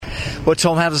Well,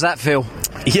 Tom, how does that feel?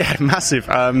 Yeah, massive.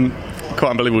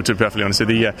 Quite unbelievable, to be perfectly honest with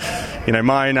you.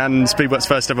 Mine and Speedworks'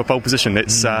 first ever pole position.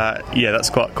 It's that's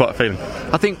quite a feeling.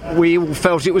 I think we all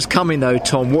felt it was coming, though,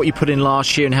 Tom. What you put in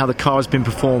last year and how the car has been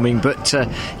performing, but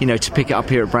to pick it up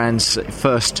here at Brands'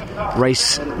 first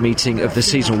race meeting of the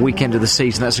season, weekend of the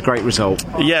season, that's a great result.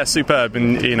 Yeah, superb.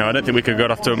 And I don't think we could have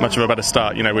got off to much of a better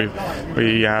start. We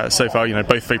so far,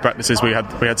 both free practices we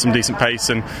had some decent pace,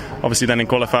 and obviously then in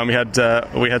qualifying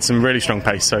we had some really strong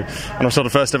pace. So, and I saw the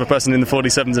first ever person in the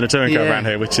 47s in a touring car around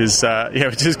here, which is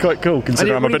quite cool,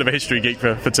 considering I'm a bit of a history geek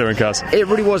for touring cars. It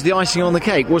really was the icing on the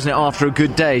cake, wasn't it, after a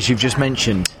good day, as you've just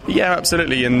mentioned? Yeah,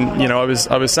 absolutely. And I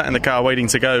was sat in the car waiting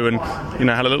to go, and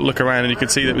had a little look around, and you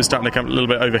could see that it was starting to become a little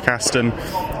bit overcast, and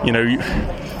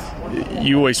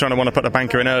you always trying to want to put a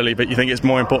banker in early, but you think it's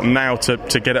more important now to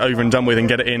get it over and done with and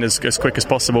get it in as quick as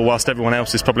possible, whilst everyone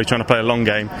else is probably trying to play a long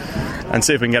game, and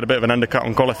see if we can get a bit of an undercut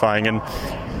on qualifying. And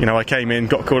I came in,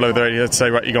 got a call over the radio to say,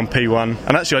 right, you're on P1.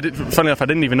 And actually, funny enough, I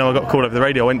didn't even know I got a call over the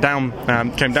radio. I went down,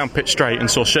 came down pit straight and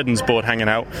saw Shedden's board hanging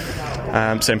out,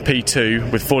 saying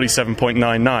P2 with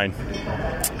 47.99.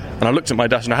 And I looked at my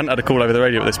dash, and I hadn't had a call over the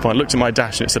radio at this point. I looked at my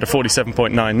dash and it said a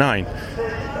 47.99.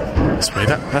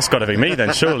 That's got to be me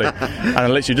then, surely. And I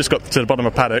literally just got to the bottom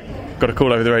of paddock, got a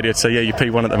call over the radio to say, yeah, you're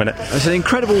P1 at the minute. It's an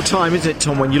incredible time, isn't it,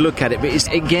 Tom, when you look at it? But it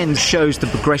again shows the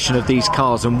progression of these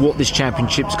cars and what this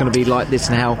championship is going to be like this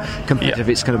and how competitive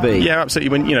it's going to be. Yeah, absolutely.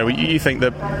 When you think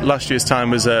that last year's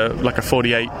time was like a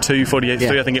 48.2,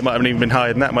 48.3, I think it might have even been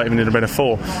higher than that, might even have been a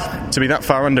 4. To be that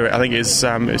far under it, I think is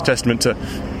testament to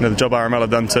the job RML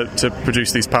have done to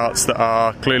produce these parts that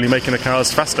are clearly making the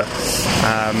cars faster.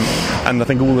 And I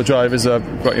think all the drivers are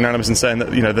quite unanimous in saying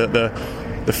that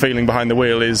the feeling behind the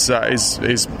wheel is good. I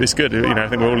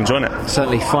think we're all enjoying it.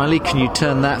 Certainly. Finally, can you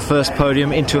turn that first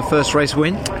podium into a first race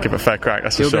win? Give it a fair crack.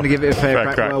 That's You're for sure. going to give it a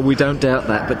fair crack. Well, we don't doubt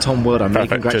that. But Tom, well done. Many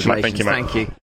congratulations. Cheers, mate. Thank you, mate. Thank you.